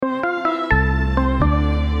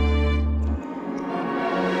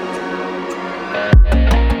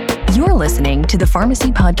listening to the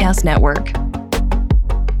Pharmacy Podcast Network.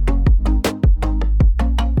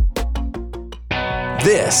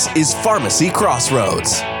 This is Pharmacy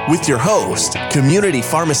Crossroads with your host, community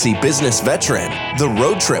pharmacy business veteran, the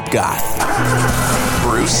road trip guy,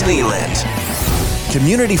 Bruce Nealand.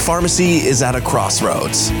 Community pharmacy is at a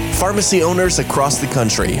crossroads. Pharmacy owners across the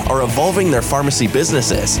country are evolving their pharmacy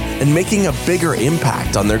businesses and making a bigger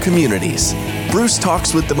impact on their communities. Bruce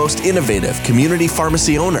talks with the most innovative community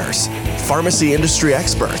pharmacy owners, pharmacy industry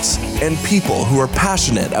experts, and people who are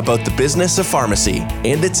passionate about the business of pharmacy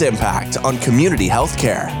and its impact on community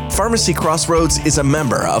healthcare. Pharmacy Crossroads is a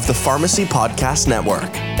member of the Pharmacy Podcast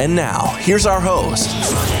Network. And now, here's our host,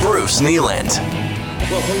 Bruce Nealand.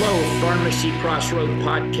 Well, hello, Pharmacy Crossroads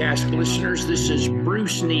podcast listeners. This is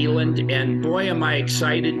Bruce Nealand, and boy, am I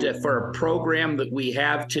excited for a program that we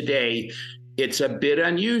have today. It's a bit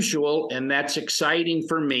unusual, and that's exciting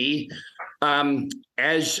for me.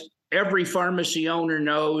 As every pharmacy owner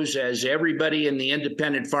knows, as everybody in the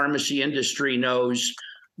independent pharmacy industry knows,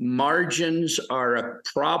 margins are a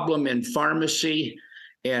problem in pharmacy.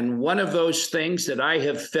 And one of those things that I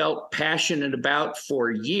have felt passionate about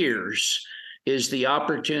for years is the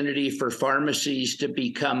opportunity for pharmacies to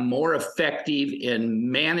become more effective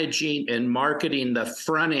in managing and marketing the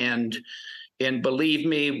front end. And believe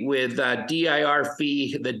me, with DIR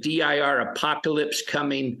fee, the DIR apocalypse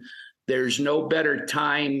coming, there's no better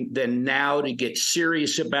time than now to get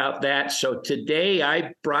serious about that. So today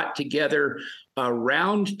I brought together a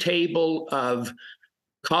round table of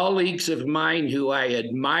colleagues of mine who I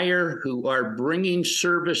admire, who are bringing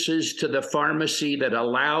services to the pharmacy that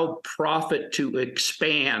allow profit to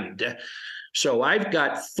expand. So I've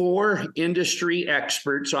got 4 industry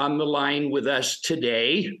experts on the line with us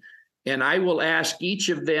today, and I will ask each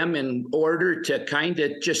of them in order to kind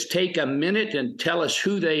of just take a minute and tell us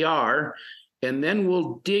who they are. And then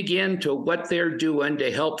we'll dig into what they're doing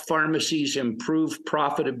to help pharmacies improve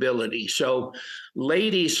profitability. So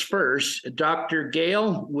ladies first, Dr.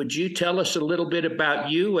 Gail, would you tell us a little bit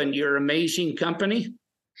about you and your amazing company?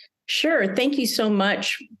 Sure. Thank you so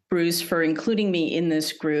much, Bruce, for including me in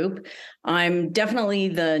this group. I'm definitely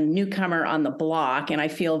the newcomer on the block, and I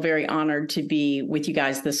feel very honored to be with you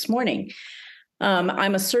guys this morning.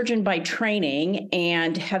 I'm a surgeon by training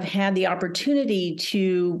and have had the opportunity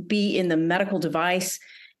to be in the medical device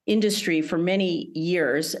industry for many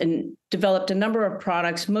years and developed a number of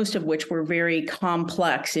products, most of which were very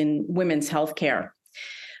complex in women's healthcare.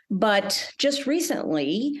 But just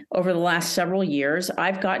recently, over the last several years,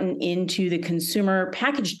 I've gotten into the consumer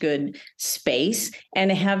packaged good space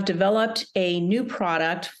and have developed a new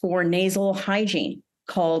product for nasal hygiene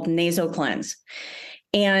called NasoCleanse.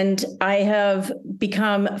 And I have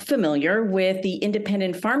become familiar with the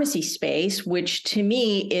independent pharmacy space, which to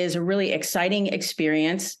me is a really exciting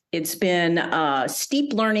experience. It's been a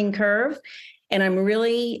steep learning curve, and I'm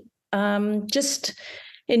really just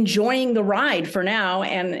enjoying the ride for now,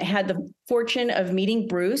 and had the fortune of meeting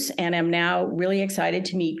Bruce, and am now really excited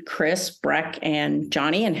to meet Chris, Breck, and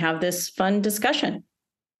Johnny and have this fun discussion.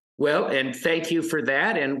 Well, and thank you for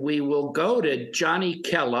that. And we will go to Johnny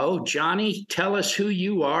Kello. Johnny, tell us who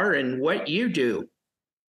you are and what you do.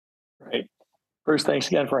 Right. First, thanks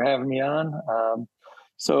again for having me on.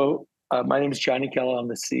 My name is Johnny Kello. I'm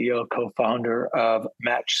the CEO, co-founder of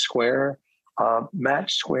Match Square.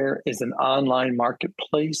 Match Square is an online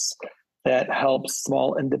marketplace that helps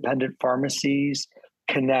small independent pharmacies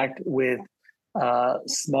connect with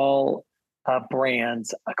small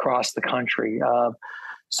brands across the country.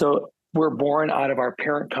 So we're born out of our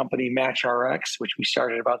parent company, MatchRx, which we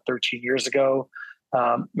started about 13 years ago.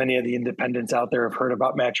 Many of the independents out there have heard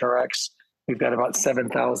about MatchRx. We've got about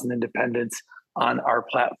 7,000 independents on our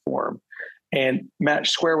platform. And Match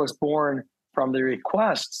Square was born from the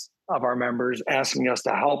requests of our members asking us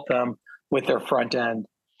to help them with their front end.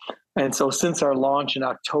 And so since our launch in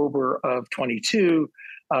October of 22,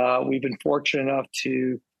 we've been fortunate enough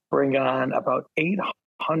to bring on about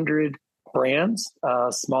 800 brands,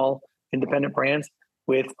 small independent brands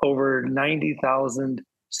with over 90,000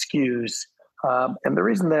 SKUs. And the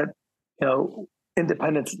reason that,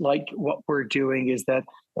 independents like what we're doing is that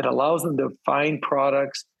it allows them to find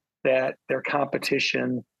products that their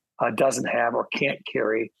competition doesn't have or can't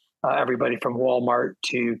carry. Everybody from Walmart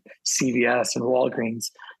to CVS and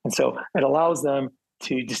Walgreens. And so it allows them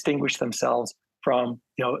to distinguish themselves from,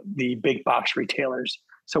 the big box retailers.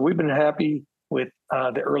 So we've been happy with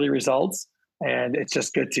the early results, and it's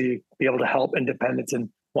just good to be able to help independents in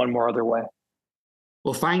one more other way.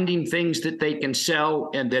 Well, finding things that they can sell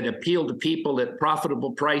and that appeal to people at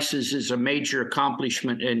profitable prices is a major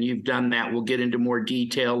accomplishment, and you've done that. We'll get into more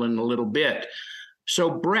detail in a little bit. So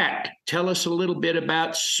Brett, tell us a little bit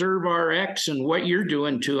about ServeRx and what you're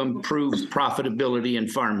doing to improve profitability in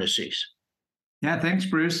pharmacies. Yeah, thanks,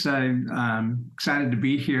 Bruce. I'm excited to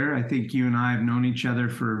be here. I think you and I have known each other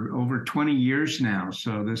for over 20 years now.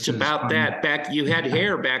 So this It's is about fun. that. Back, you had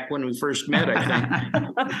hair back when we first met, I think.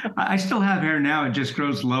 I still have hair now. It just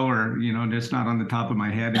grows lower, just not on the top of my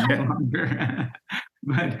head any longer.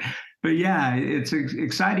 But yeah, it's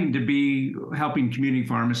exciting to be helping community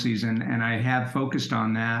pharmacies, and I have focused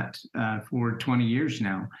on that for 20 years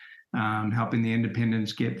now. Helping the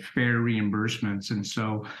independents get fair reimbursements. And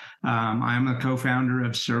so I'm a co-founder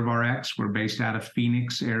of ServeRx. We're based out of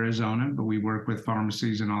Phoenix, Arizona, but we work with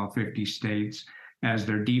pharmacies in all 50 states as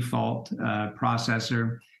their default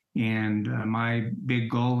processor. And my big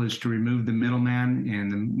goal is to remove the middleman, and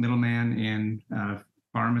the middleman in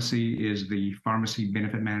pharmacy is the pharmacy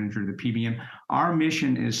benefit manager, the PBM. Our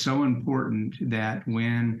mission is so important that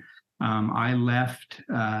when I left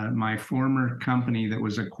my former company that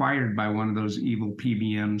was acquired by one of those evil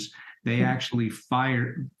PBMs, they actually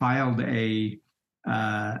filed a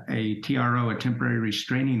TRO, a temporary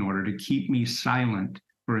restraining order, to keep me silent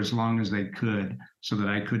for as long as they could, so that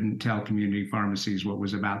I couldn't tell community pharmacies what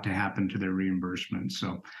was about to happen to their reimbursements.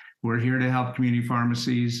 So we're here to help community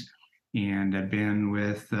pharmacies, and I've been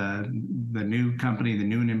with the new company, the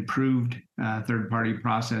new and improved third-party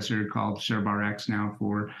processor called ServeRx now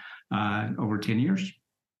for over 10 years.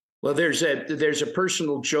 Well, there's a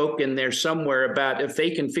personal joke in there somewhere about if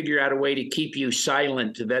they can figure out a way to keep you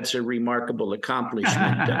silent, that's a remarkable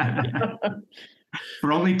accomplishment.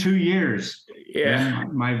 For only 2 years. Yeah.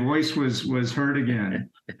 My voice was heard again.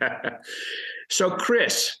 So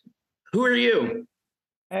Chris, who are you?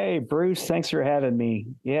 Hey, Bruce, thanks for having me.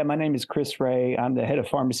 Yeah, my name is Chris Ray. I'm the head of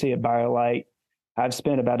pharmacy at BioLite. I've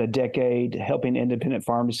spent about a decade helping independent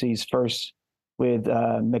pharmacies, first with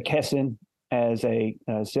McKesson as a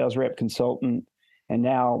sales rep consultant, and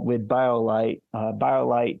now with BioLite.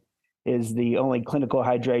 BioLite is the only clinical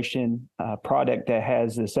hydration product that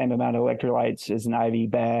has the same amount of electrolytes as an IV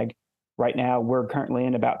bag. Right now, we're currently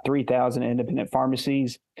in about 3,000 independent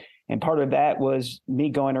pharmacies. And part of that was me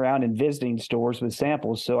going around and visiting stores with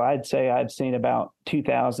samples. So I'd say I've seen about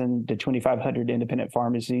 2,000 to 2,500 independent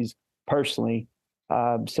pharmacies personally.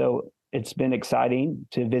 So it's been exciting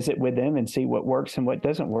to visit with them and see what works and what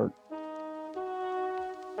doesn't work.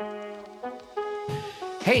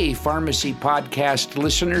 Hey, Pharmacy Podcast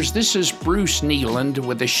listeners, this is Bruce Nealand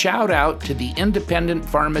with a shout out to the Independent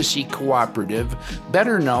Pharmacy Cooperative,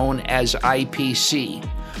 better known as IPC.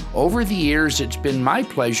 Over the years, it's been my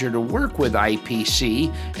pleasure to work with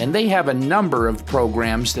IPC, and they have a number of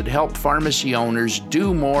programs that help pharmacy owners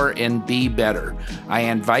do more and be better. I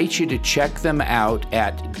invite you to check them out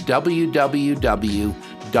at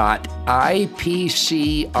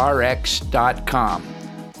www.ipcrx.com.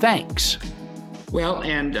 Thanks. Well,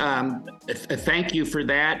 and thank you for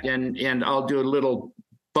that, and I'll do a little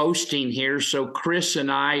boasting here. So Chris and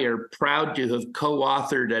I are proud to have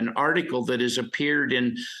co-authored an article that has appeared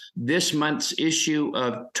in this month's issue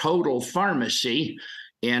of Total Pharmacy,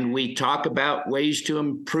 and we talk about ways to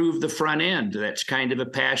improve the front end. That's kind of a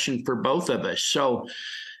passion for both of us. So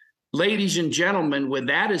ladies and gentlemen, with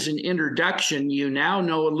that as an introduction, you now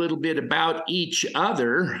know a little bit about each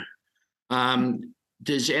other.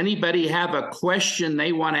 Does anybody have a question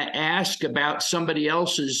they want to ask about somebody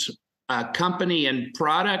else's company and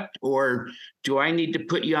product, or do I need to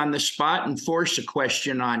put you on the spot and force a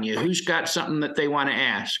question on you? Who's got something that they want to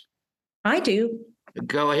ask? I do.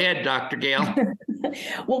 Go ahead, Dr. Gale.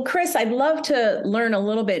 Well, Chris, I'd love to learn a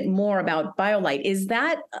little bit more about BioLite. Is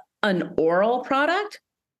that an oral product?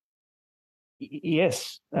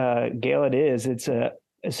 Yes, Gail, it is. It's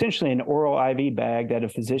essentially an oral IV bag that a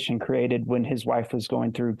physician created when his wife was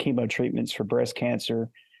going through chemo treatments for breast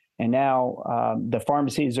cancer. And now the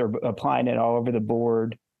pharmacies are applying it all over the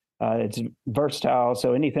board. It's versatile.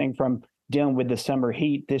 So anything from dealing with the summer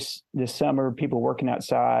heat this summer, people working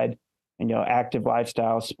outside, and active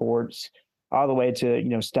lifestyle, sports, all the way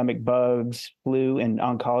to stomach bugs, flu, and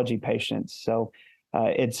oncology patients. So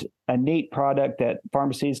it's a neat product that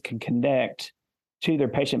pharmacies can connect to their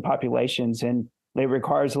patient populations, and it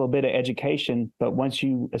requires a little bit of education. But once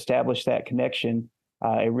you establish that connection,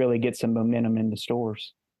 it really gets some momentum in the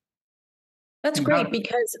stores. That's great,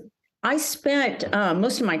 because I spent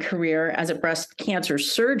most of my career as a breast cancer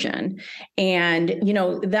surgeon. And,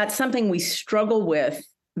 that's something we struggle with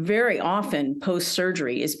very often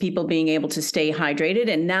post-surgery, is people being able to stay hydrated.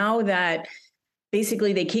 And now that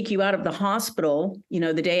basically they kick you out of the hospital,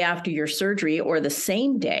 the day after your surgery or the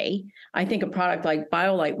same day, I think a product like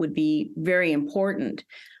BioLite would be very important.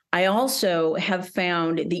 I also have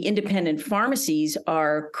found the independent pharmacies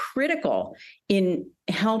are critical in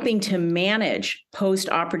helping to manage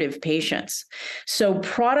post-operative patients. So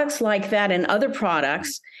products like that and other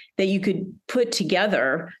products that you could put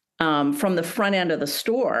together from the front end of the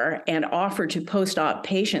store and offer to post-op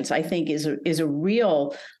patients, I think is a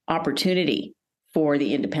real opportunity for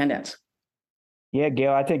the independents. Yeah,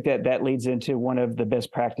 Gail, I think that leads into one of the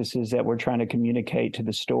best practices that we're trying to communicate to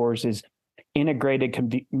the stores is integrated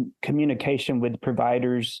communication with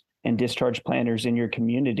providers and discharge planners in your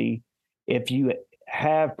community. If you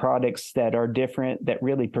have products that are different, that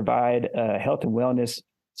really provide a health and wellness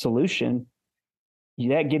solution,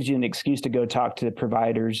 that gives you an excuse to go talk to the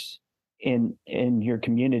providers in your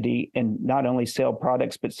community and not only sell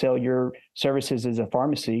products, but sell your services as a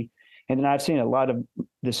pharmacy. And then I've seen a lot of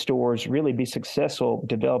the stores really be successful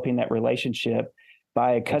developing that relationship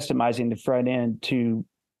by customizing the front end to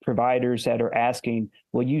providers that are asking,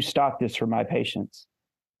 will you stock this for my patients?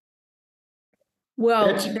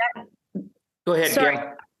 Well, go ahead,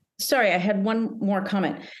 Gail. Sorry, I had one more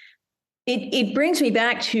comment. It brings me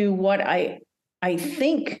back to what I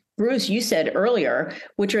think, Bruce, you said earlier,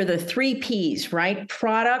 which are the 3 Ps, right?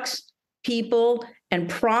 Products, people, and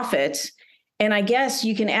profits. And I guess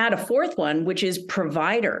you can add a 4th one, which is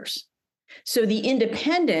providers. So the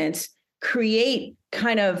independents create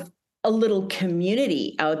kind of a little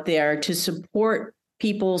community out there to support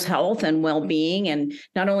people's health and well-being, and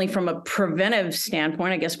not only from a preventive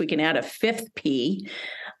standpoint, I guess we can add a 5th P,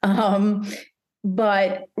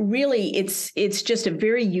 but really it's just a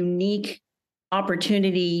very unique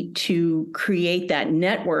opportunity to create that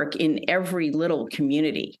network in every little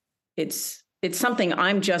community. It's something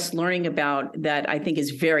I'm just learning about that I think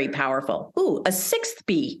is very powerful. Ooh, a 6th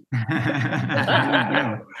B.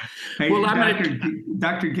 Hey, well,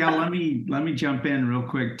 Dr. Gell, let me jump in real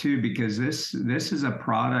quick too, because this is a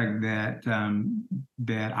product that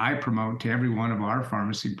that I promote to every one of our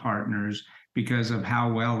pharmacy partners because of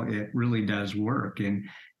how well it really does work. And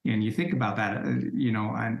you think about that,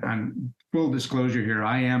 on full disclosure here,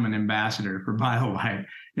 I am an ambassador for BioLite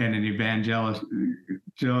and an evangelical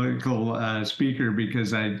speaker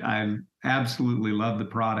because I absolutely love the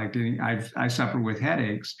product. And I suffer with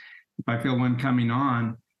headaches. If I feel one coming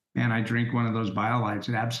on and I drink one of those BioLites,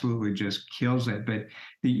 it absolutely just kills it. But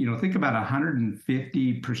think about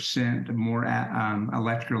 150% more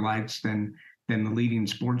electrolytes than the leading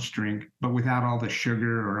sports drink, but without all the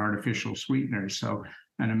sugar or artificial sweeteners. So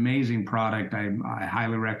an amazing product. I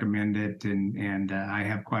highly recommend it, and I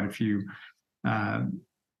have quite a few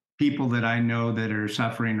people that I know that are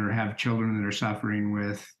suffering or have children that are suffering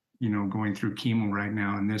with, going through chemo right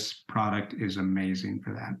now, and this product is amazing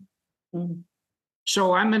for that. Mm-hmm.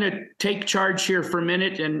 So I'm going to take charge here for a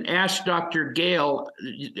minute and ask Dr. Gale,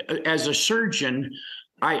 as a surgeon,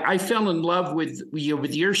 I fell in love with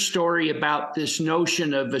your story about this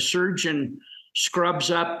notion of a surgeon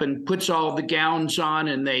scrubs up and puts all the gowns on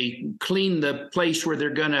and they clean the place where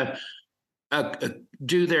they're going to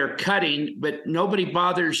do their cutting, but nobody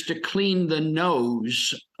bothers to clean the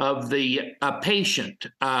nose of the patient.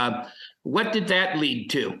 What did that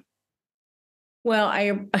lead to? Well,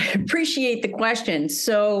 I appreciate the question.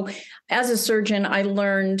 So as a surgeon, I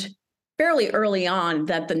learned fairly early on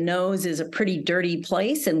that the nose is a pretty dirty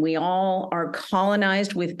place, and we all are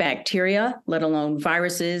colonized with bacteria, let alone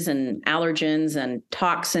viruses and allergens and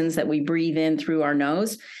toxins that we breathe in through our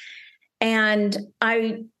nose. And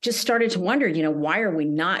I just started to wonder, why are we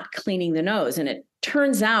not cleaning the nose? And it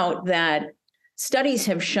turns out that studies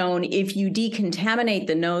have shown if you decontaminate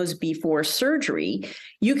the nose before surgery,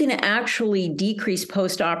 you can actually decrease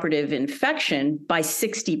postoperative infection by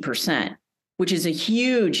 60%, which is a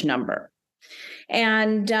huge number.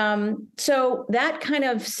 And so that kind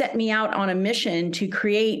of set me out on a mission to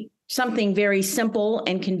create something very simple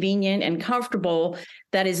and convenient and comfortable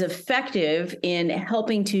that is effective in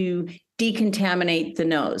helping to decontaminate the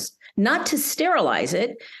nose, not to sterilize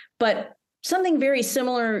it, but something very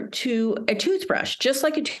similar to a toothbrush, just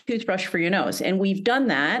like a toothbrush for your nose. And we've done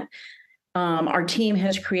that. Our team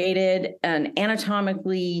has created an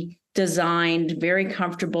anatomically designed, very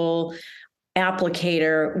comfortable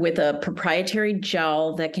applicator with a proprietary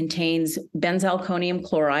gel that contains benzalkonium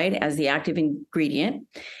chloride as the active ingredient.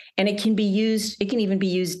 And it can even be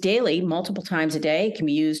used daily, multiple times a day. It can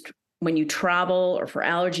be used when you travel or for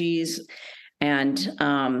allergies, and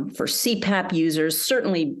for CPAP users,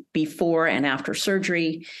 certainly before and after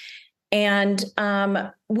surgery. And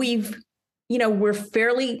we're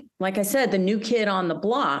fairly, like I said, the new kid on the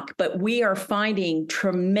block, but we are finding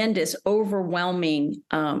tremendous, overwhelming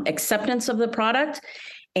acceptance of the product.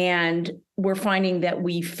 And we're finding that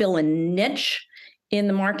we fill a niche in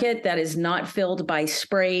the market that is not filled by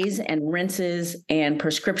sprays and rinses and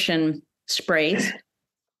prescription sprays.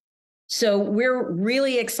 So we're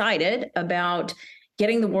really excited about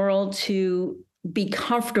getting the world to be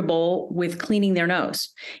comfortable with cleaning their nose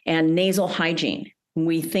and nasal hygiene.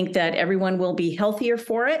 We think that everyone will be healthier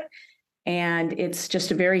for it. And it's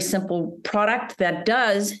just a very simple product that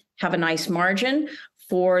does have a nice margin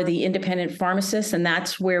for the independent pharmacists, and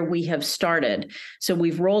that's where we have started. So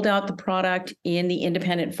we've rolled out the product in the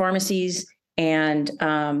independent pharmacies and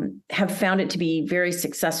have found it to be very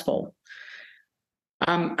successful.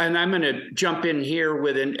 And I'm going to jump in here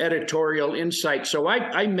with an editorial insight. So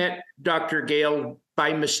I met Dr. Gale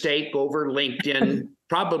by mistake over LinkedIn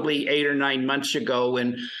probably 8 or 9 months ago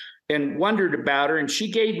and wondered about her. And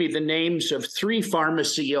she gave me the names of 3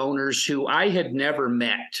 pharmacy owners who I had never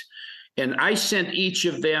met. And I sent each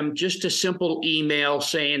of them just a simple email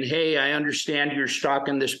saying, hey, I understand you're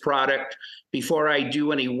stocking this product. Before I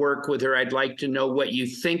do any work with her, I'd like to know what you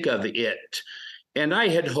think of it. And I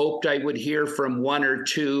had hoped I would hear from 1 or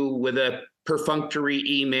 2 with a perfunctory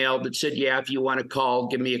email that said, yeah, if you want to call,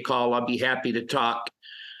 give me a call. I'll be happy to talk.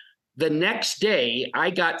 The next day, I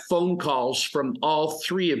got phone calls from all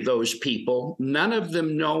 3 of those people, none of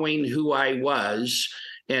them knowing who I was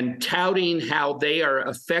and touting how they are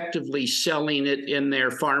effectively selling it in their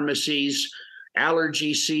pharmacies.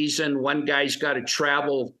 Allergy season, one guy's got a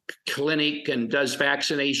travel clinic and does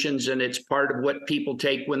vaccinations, and it's part of what people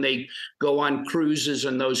take when they go on cruises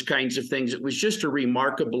and those kinds of things. It was just a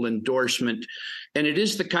remarkable endorsement. And it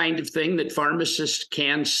is the kind of thing that pharmacists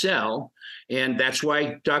can sell. And that's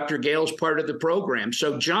why Dr. Gale's part of the program.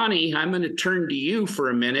 So, Johnny, I'm going to turn to you for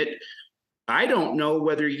a minute. I don't know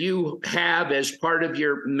whether you have, as part of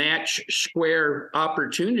your Match Square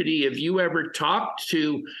opportunity, have you ever talked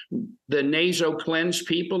to the NasoCleanse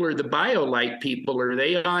people or the BioLite people? Are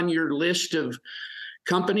they on your list of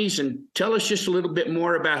companies? And tell us just a little bit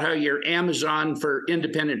more about how your Amazon for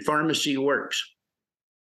independent pharmacy works.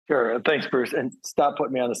 Sure. Thanks, Bruce. And stop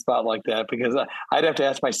putting me on the spot like that, because I'd have to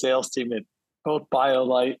ask my sales team if both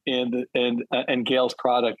BioLite and Gale's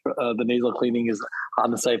product, the nasal cleaning, is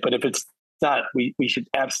on the site. But if it's not, we should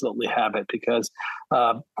absolutely have it, because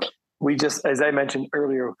we just, as I mentioned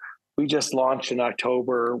earlier, we just launched in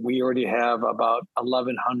October. We already have about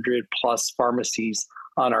 1,100 plus pharmacies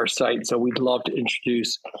on our site. So we'd love to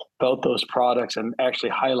introduce both those products and actually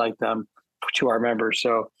highlight them to our members.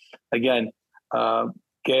 So again,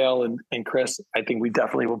 Gale and Chris, I think we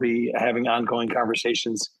definitely will be having ongoing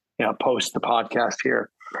conversations, post the podcast here.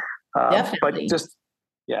 But just,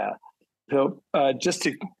 yeah. So just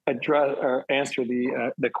to address or answer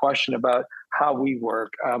the question about how we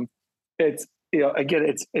work, it's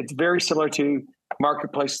it's very similar to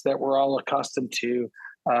marketplaces that we're all accustomed to,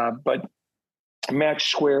 but Match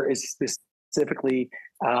Square is specifically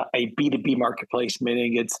a B2B marketplace,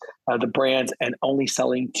 meaning it's the brands and only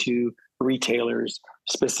selling to retailers.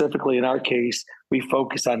 Specifically, in our case, we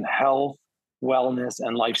focus on health, wellness,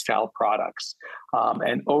 and lifestyle products.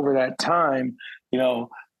 And over that time,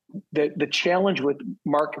 the challenge with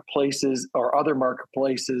marketplaces or other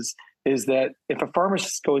marketplaces is that if a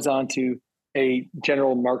pharmacist goes on to a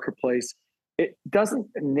general marketplace, it doesn't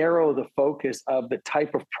narrow the focus of the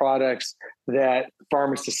type of products that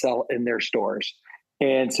pharmacists sell in their stores.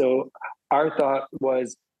 And so our thought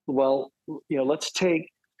was, well, let's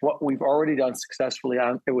take what we've already done successfully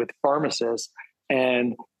with pharmacists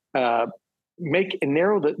and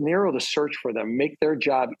narrow the search for them, make their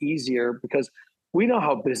job easier, because we know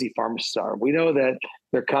how busy pharmacists are. We know that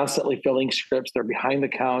they're constantly filling scripts, they're behind the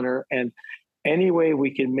counter, and any way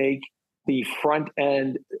we can make the front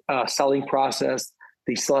end selling process,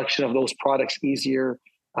 the selection of those products easier,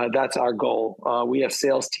 that's our goal. We have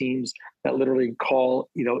sales teams that literally call,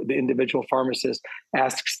 the individual pharmacist,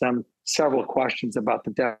 asks them several questions about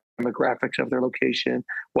the demographics of their location,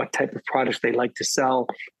 what type of products they like to sell,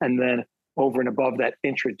 and then over and above that,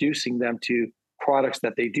 introducing them to products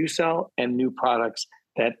that they do sell and new products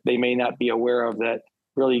that they may not be aware of that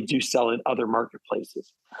really do sell in other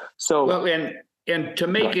marketplaces. So, well, and to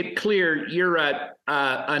make it clear, you're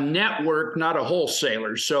a network, not a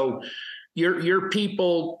wholesaler. So your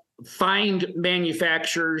people find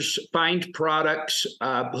manufacturers, find products,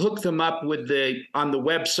 hook them up with on the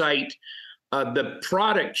website. The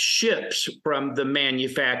product ships from the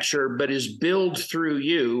manufacturer, but is billed through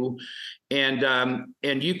you.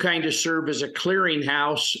 And you kind of serve as a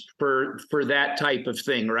clearinghouse for that type of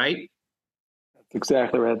thing, right? That's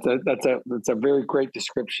exactly right. That's a very great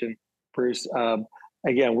description, Bruce.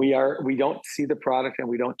 Again, we don't see the product and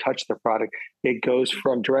we don't touch the product. It goes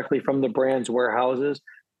directly from the brand's warehouses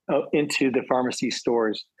into the pharmacy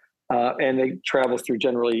stores. and they travel through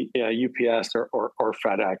generally UPS or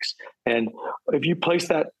FedEx. And if you place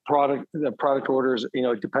the product orders,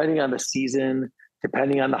 depending on the season,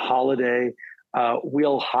 depending on the holiday,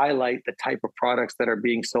 we'll highlight the type of products that are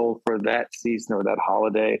being sold for that season or that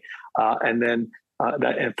holiday, and then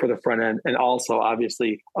and for the front end, and also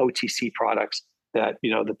obviously OTC products that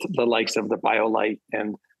the likes of the BioLite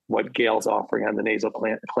and what Gail's offering on the nasal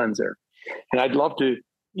cleanser. And I'd love to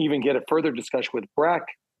even get a further discussion with Breck,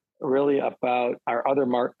 really about our other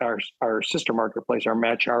our sister marketplace, our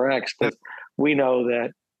Match RX, because we know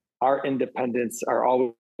that our independents are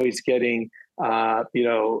always getting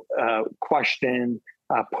question,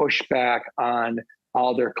 pushback on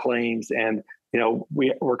all their claims, and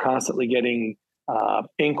we're constantly getting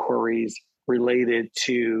inquiries related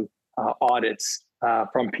to audits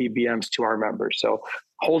from PBMs to our members. So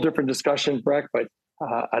whole different discussion, Breck, but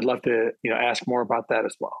I'd love to ask more about that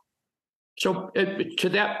as well. So to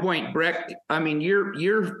that point, Breck, I mean,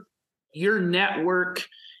 your network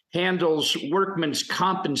handles workmen's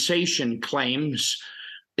compensation claims.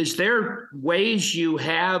 Is there ways you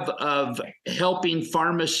have of helping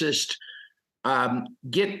pharmacists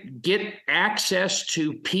get access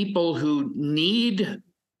to people who need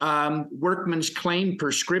workman's claim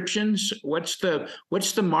prescriptions? What's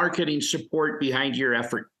the marketing support behind your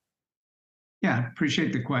effort? Yeah,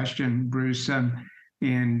 appreciate the question, Bruce.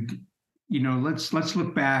 Let's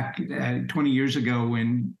look back at 20 years ago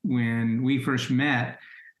when we first met.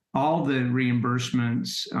 All the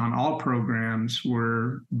reimbursements on all programs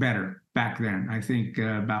were better back then. I think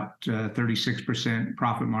about 36%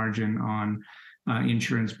 profit margin on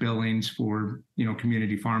insurance billings for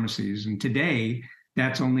community pharmacies, and today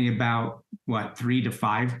that's only about 3 to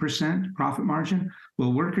 5% profit margin.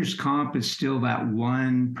 Well, workers' comp is still that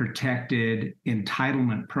one protected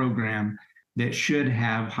entitlement program that should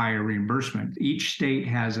have higher reimbursement. Each state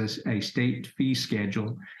has a state fee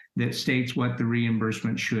schedule that states what the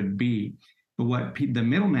reimbursement should be. But what the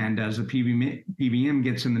middleman does, the PBM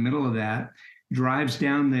gets in the middle of that, drives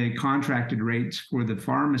down the contracted rates for the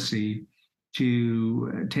pharmacy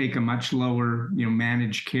to take a much lower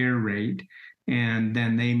managed care rate, and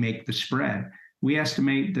then they make the spread. We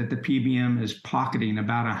estimate that the PBM is pocketing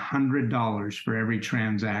about $100 for every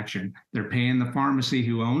transaction. They're paying the pharmacy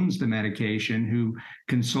who owns the medication, who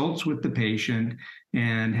consults with the patient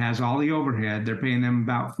and has all the overhead. They're paying them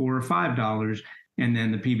about $4 or $5, and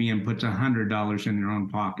then the PBM puts $100 in their own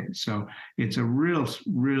pocket. So it's a real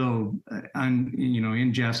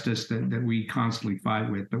injustice that we constantly fight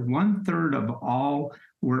with. But 1/3 of all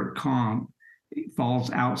work comp falls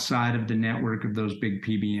outside of the network of those big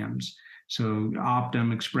PBMs. So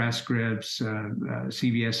Optum, Express Scripts,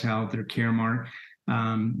 CVS Health, or Caremark,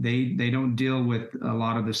 they don't deal with a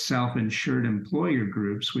lot of the self-insured employer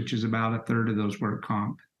groups, which is about 1/3 of those work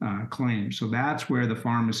comp claims. So that's where the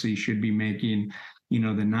pharmacy should be making, the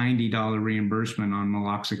 $90 reimbursement on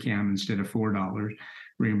meloxicam instead of $4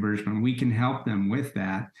 reimbursement. We can help them with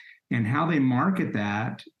that. And how they market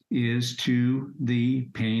that is to the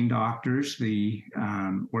pain doctors, the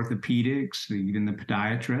orthopedics, even the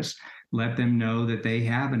podiatrists. Let them know that they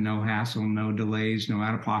have a no hassle, no delays, no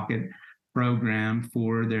out-of-pocket program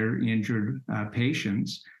for their injured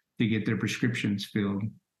patients to get their prescriptions filled.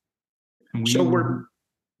 So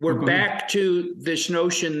we're back to this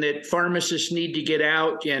notion that pharmacists need to get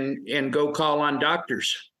out and go call on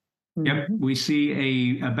doctors. Yep, we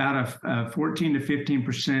see about a 14 to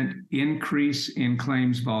 15% increase in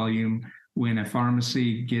claims volume when a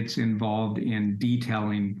pharmacy gets involved in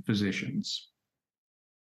detailing physicians.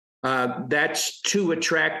 That's too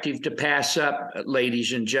attractive to pass up,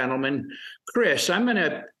 ladies and gentlemen. Chris, I'm going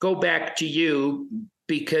to go back to you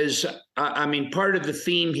because, part of the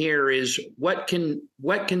theme here is what can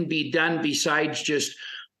be done besides just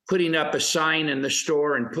putting up a sign in the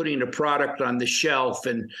store and putting a product on the shelf.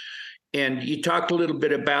 And you talked a little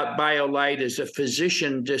bit about BioLite as a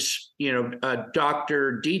physician, a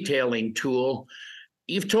doctor detailing tool.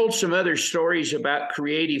 You've told some other stories about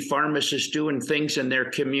creative pharmacists doing things in their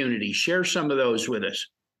community. Share some of those with us.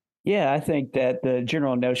 Yeah, I think that the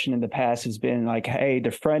general notion in the past has been like, hey,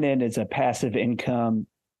 the front end is a passive income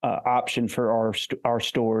option for our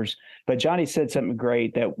stores. But Johnny said something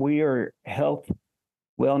great, that we are health,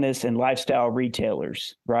 wellness, and lifestyle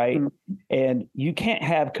retailers, right? Mm-hmm. And you can't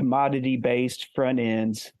have commodity-based front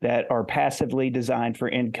ends that are passively designed for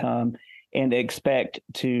income and expect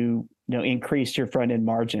to increase your front end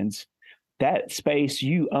margins. That space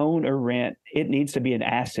you own or rent, it needs to be an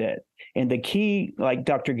asset. And the key, like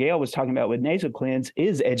Dr. Gail was talking about with nasal cleanse,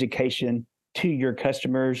 is education to your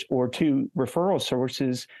customers or to referral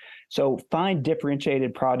sources So find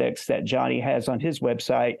differentiated products that Johnny has on his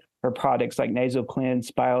website, or products like Nasal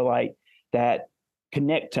Cleanse, BioLite, that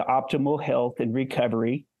connect to optimal health and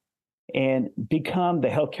recovery, and become the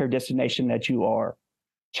healthcare destination that you are.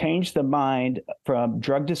 Change the mind from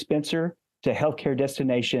drug dispenser to healthcare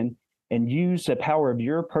destination, and use the power of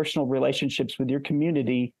your personal relationships with your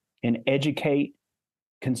community and educate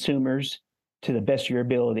consumers to the best of your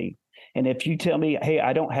ability. And if you tell me, hey,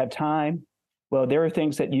 I don't have time, well, there are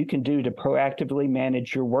things that you can do to proactively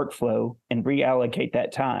manage your workflow and reallocate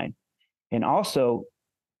that time. And also,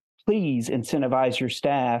 please incentivize your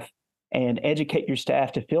staff and educate your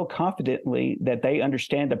staff to feel confidently that they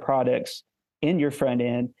understand the products in your front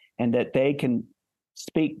end and that they can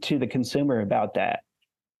speak to the consumer about that.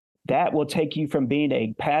 That will take you from being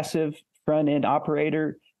a passive front end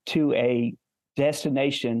operator to a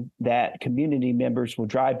destination that community members will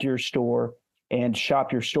drive to your store and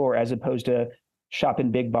shop your store, as opposed to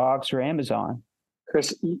shopping big box or Amazon.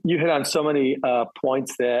 Chris, you hit on so many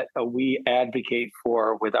points that we advocate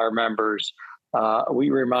for with our members. We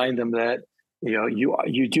remind them that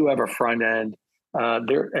you do have a front end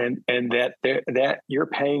there, and that you're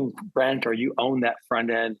paying rent, or you own that front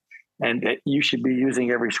end, and that you should be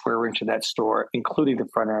using every square inch of that store, including the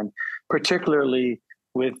front end, particularly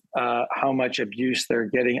with how much abuse they're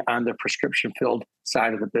getting on the prescription filled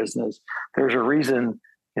side of the business. There's a reason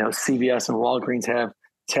CVS and Walgreens have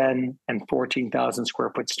 10 and 14,000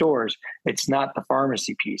 square foot stores. It's not the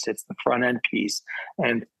pharmacy piece, it's the front end piece.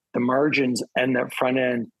 And the margins and the front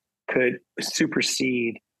end could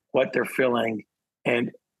supersede what they're filling.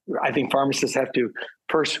 And I think pharmacists have to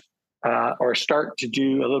first or start to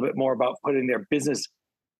do a little bit more about putting their business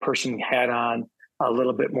person hat on a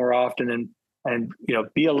little bit more often, and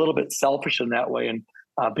be a little bit selfish in that way, and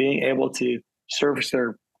being able to service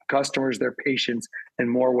their customers, their patients, in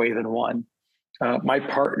more way than one. My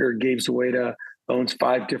partner, Gabe Zaweda, owns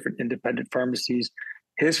 5 different independent pharmacies.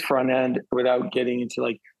 His front end, without getting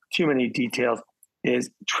into too many details, is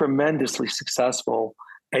tremendously successful.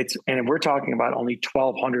 And we're talking about only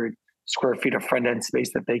 1,200 square feet of front end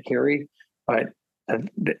space that they carry, but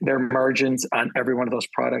their margins on every one of those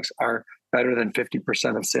products are better than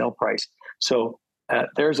 50% of sale price. So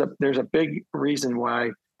there's a big reason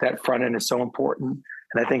why that front end is so important.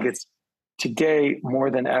 And I think it's today more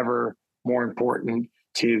than ever more important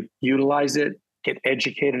to utilize it, get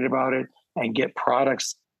educated about it, and get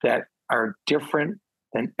products that are different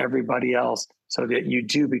than everybody else, so that you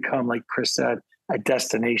do become, like Chris said, a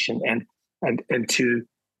destination. And to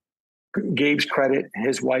Gabe's credit,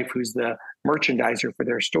 his wife, who's the merchandiser for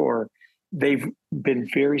their store, they've been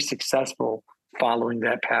very successful following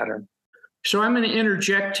that pattern. So I'm going to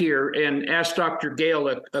interject here and ask Dr. Gale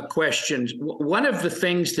a question. One of the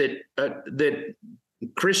things that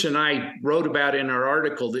Chris and I wrote about in our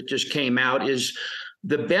article that just came out is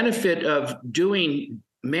the benefit of doing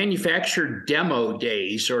manufactured demo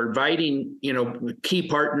days, or inviting key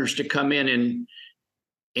partners to come in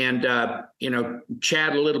and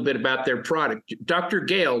chat a little bit about their product. Dr.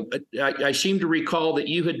 Gale, I seem to recall that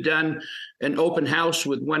you had done an open house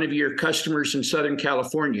with one of your customers in Southern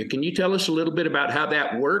California. Can you tell us a little bit about how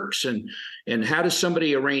that works, and how does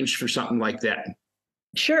somebody arrange for something like that?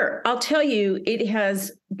 Sure. I'll tell you, it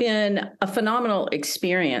has been a phenomenal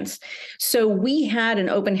experience. So we had an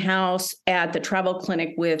open house at the travel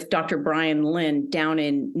clinic with Dr. Brian Lynn down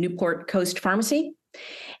in Newport Coast Pharmacy.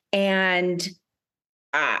 And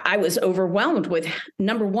I was overwhelmed with,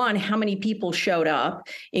 number one, how many people showed up,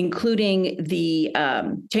 including the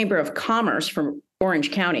Chamber of Commerce from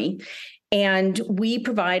Orange County. And we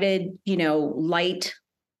provided, light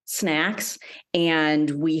snacks, and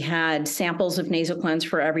we had samples of nasal cleanse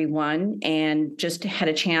for everyone, and just had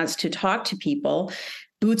a chance to talk to people.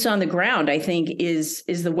 Boots on the ground, I think, is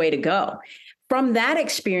the way to go. From that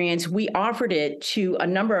experience, we offered it to a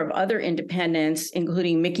number of other independents,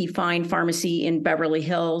 including Mickey Fine Pharmacy in Beverly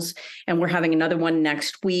Hills, and we're having another one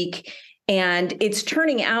next week. And it's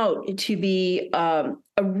turning out to be a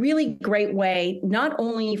really great way, not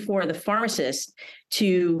only for the pharmacist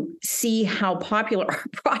to see how popular our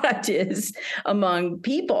product is among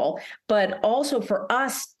people, but also for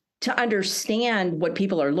us to understand what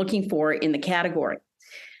people are looking for in the category.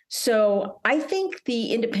 So I think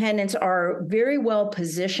the independents are very well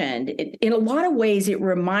positioned. In a lot of ways, it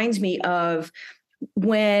reminds me of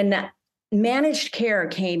when managed care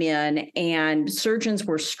came in and surgeons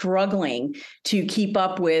were struggling to keep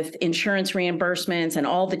up with insurance reimbursements and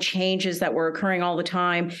all the changes that were occurring all the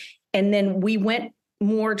time. And then we went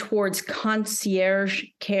more towards concierge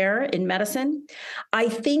care in medicine. I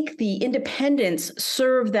think the independents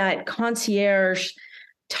serve that concierge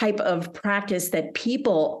type of practice that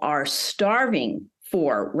people are starving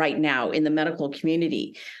for right now in the medical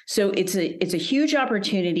community. So it's a huge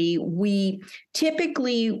opportunity. We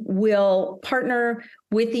typically will partner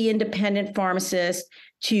with the independent pharmacist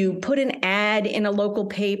to put an ad in a local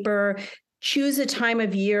paper, choose a time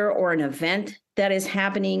of year or an event that is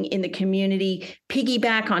happening in the community,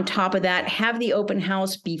 piggyback on top of that, have the open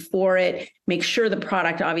house before it, make sure the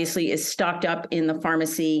product obviously is stocked up in the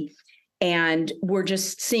pharmacy. And we're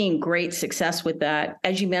just seeing great success with that.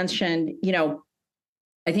 As you mentioned,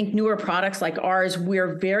 I think newer products like ours,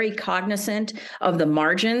 we're very cognizant of the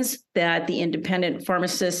margins that the independent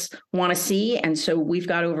pharmacists want to see. And so we've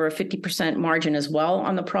got over a 50% margin as well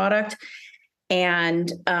on the product.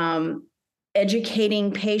 And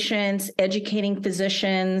educating patients, educating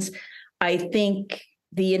physicians, I think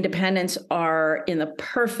the independents are in the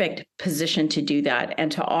perfect position to do that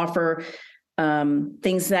and to offer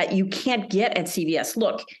things that you can't get at CVS.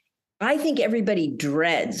 Look, I think everybody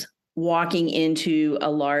dreads walking into a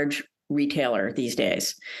large retailer these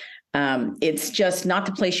days. It's just not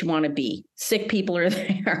the place you want to be. Sick people are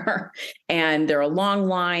there and there are long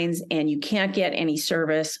lines and you can't get any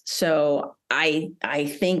service. So I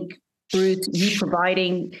think, Bruce, you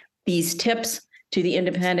providing these tips to the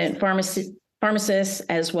independent pharmacists,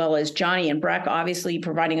 as well as Johnny and Breck, obviously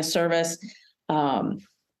providing a service.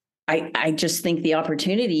 I just think the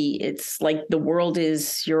opportunity, it's like the world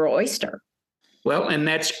is your oyster. Well, and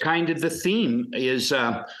that's kind of the theme is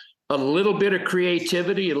a little bit of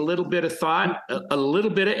creativity, a little bit of thought, a little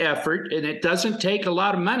bit of effort, and it doesn't take a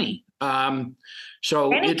lot of money. And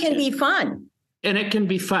it can be fun. And it can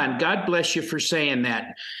be fun. God bless you for saying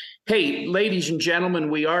that. Hey, ladies and gentlemen,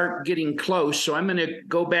 we are getting close, so I'm going to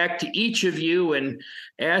go back to each of you and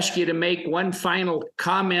ask you to make one final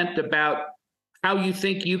comment about how you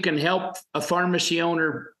think you can help a pharmacy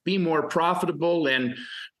owner be more profitable, and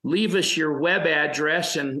leave us your web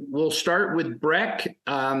address. And we'll start with Breck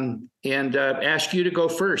and ask you to go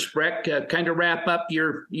first. Breck, kind of wrap up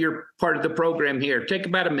your part of the program here. Take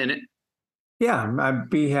about a minute. Yeah, I'd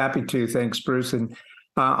be happy to. Thanks, Bruce. And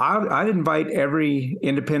I'd invite every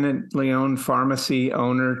independently owned pharmacy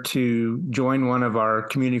owner to join one of our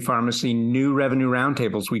community pharmacy new revenue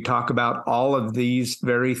roundtables. We talk about all of these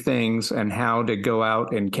very things and how to go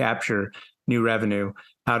out and capture new revenue,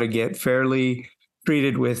 how to get fairly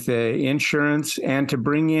treated with insurance, and to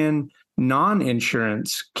bring in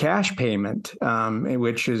non-insurance cash payment,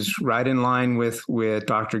 which is right in line with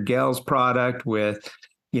Dr. Gell's product, with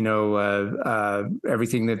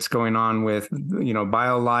everything that's going on with,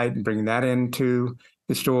 BioLite, and bringing that into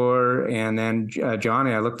the store. And then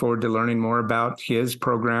Johnny, I look forward to learning more about his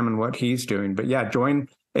program and what he's doing. But yeah, join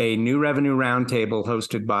a new revenue roundtable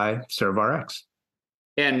hosted by ServRx.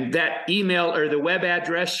 And that email or the web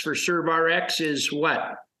address for ServRx is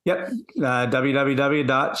what? Yep,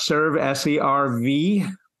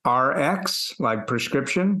 www.servrx, like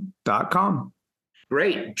prescription.com.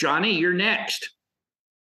 Great. Johnny, you're next.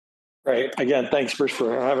 Right. Again, thanks, Bruce,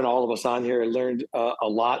 for having all of us on here. I learned a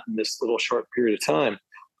lot in this little short period of time.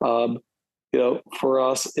 For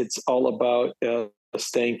us, it's all about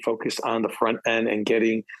staying focused on the front end and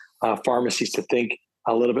getting pharmacies to think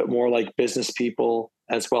a little bit more like business people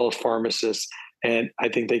as well as pharmacists. And I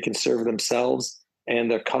think they can serve themselves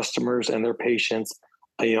and their customers and their patients,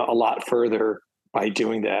 a lot further by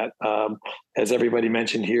doing that. As everybody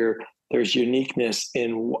mentioned here, there's uniqueness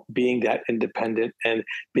in being that independent and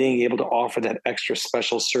being able to offer that extra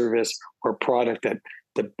special service or product that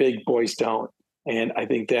the big boys don't. And I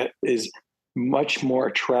think that is much more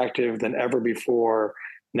attractive than ever before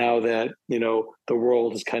now that, the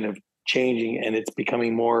world is kind of changing and it's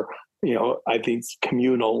becoming more, I think it's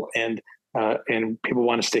communal and people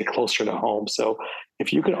want to stay closer to home. So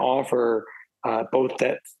if you can offer both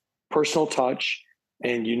that personal touch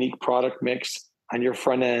and unique product mix on your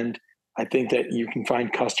front end, I think that you can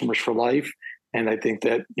find customers for life. And I think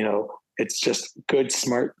that, it's just good,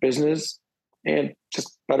 smart business and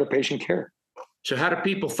just better patient care. So how do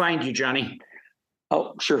people find you, Johnny?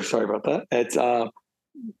 Oh, sure. Sorry about that. It's the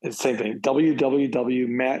same thing,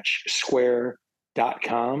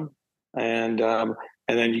 www.matchsquare.com. And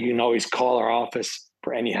then you can always call our office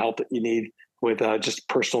for any help that you need with just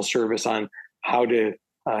personal service on how to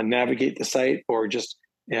navigate the site, or just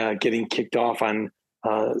getting kicked off on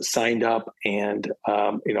signed up and,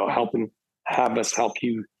 have us help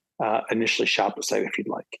you initially shop the site if you'd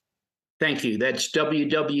like. Thank you. That's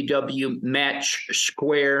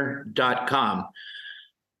www.matchsquare.com.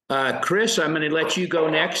 Chris, I'm going to let you go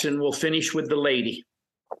next and we'll finish with the lady.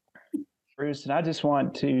 Bruce, and I just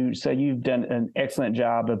want to say you've done an excellent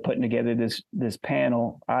job of putting together this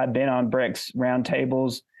panel. I've been on Breck's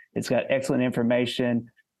roundtables. It's got excellent information.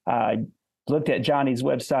 Looked at Johnny's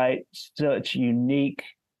website, such unique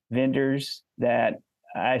vendors that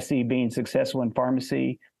I see being successful in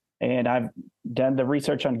pharmacy. And I've done the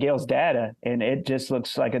research on Gail's data, and it just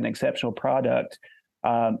looks like an exceptional product.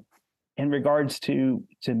 In regards to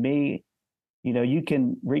me, you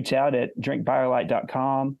can reach out at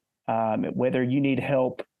drinkbiolight.com. Whether you need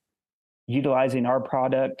help utilizing our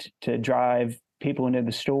product to drive people into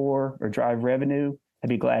the store or drive revenue, I'd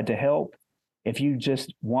be glad to help. If you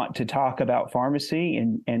just want to talk about pharmacy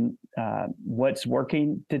and what's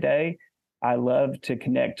working today, I love to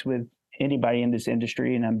connect with anybody in this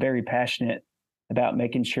industry, and I'm very passionate about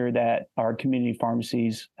making sure that our community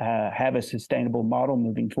pharmacies have a sustainable model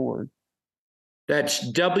moving forward.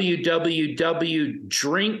 That's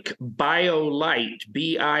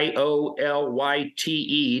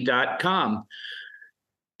www.drinkbiolight.com.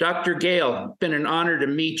 Dr. Gail, been an honor to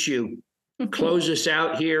meet you. Close us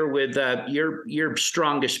out here with your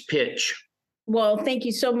strongest pitch. Well, thank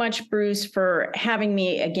you so much, Bruce, for having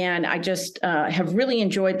me again. I just have really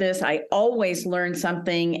enjoyed this. I always learn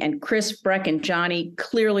something, and Chris, Breck, and Johnny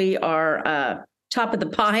clearly are top of the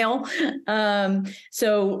pile.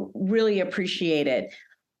 So really appreciate it.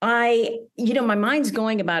 My mind's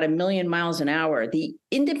going about 1,000,000 miles an hour. The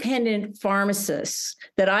independent pharmacists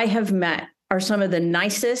that I have met are some of the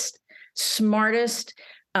nicest, smartest,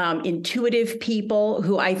 intuitive people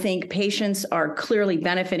who I think patients are clearly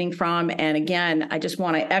benefiting from. And again, I just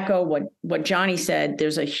want to echo what Johnny said.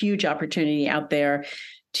 There's a huge opportunity out there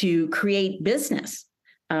to create business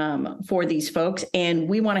for these folks, and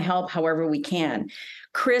we want to help however we can.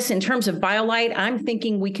 Chris, in terms of BioLight, I'm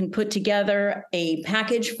thinking we can put together a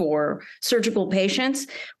package for surgical patients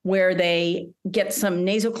where they get some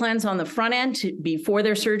nasal cleanse on the front end before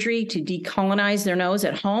their surgery to decolonize their nose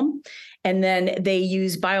at home. And then they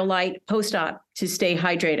use BioLight post-op to stay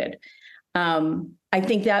hydrated. I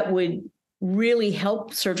think that would really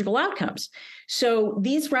help surgical outcomes. So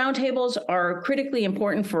these roundtables are critically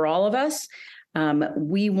important for all of us.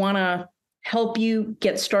 We want to help you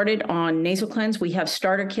get started on nasal cleanse. We have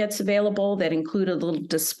starter kits available that include a little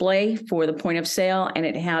display for the point of sale, and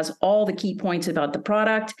it has all the key points about the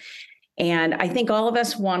product. And I think all of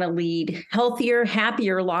us want to lead healthier,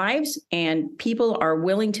 happier lives, and people are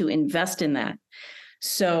willing to invest in that.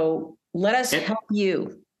 So let us help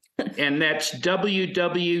you. And that's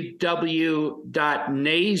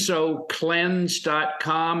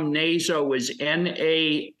www.nasocleanse.com. Naso is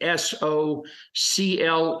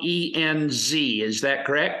NASOCLENZ. Is that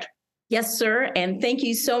correct? Yes, sir. And thank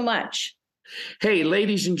you so much. Hey,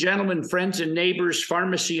 ladies and gentlemen, friends and neighbors,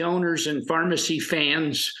 pharmacy owners and pharmacy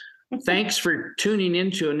fans, thanks for tuning in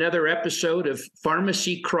to another episode of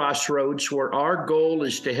Pharmacy Crossroads, where our goal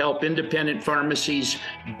is to help independent pharmacies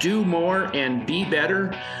do more and be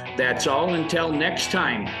better. That's all until next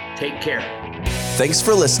time. Take care. Thanks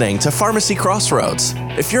for listening to Pharmacy Crossroads.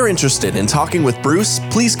 If you're interested in talking with Bruce,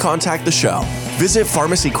 please contact the show. Visit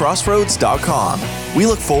pharmacycrossroads.com. We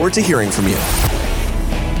look forward to hearing from you.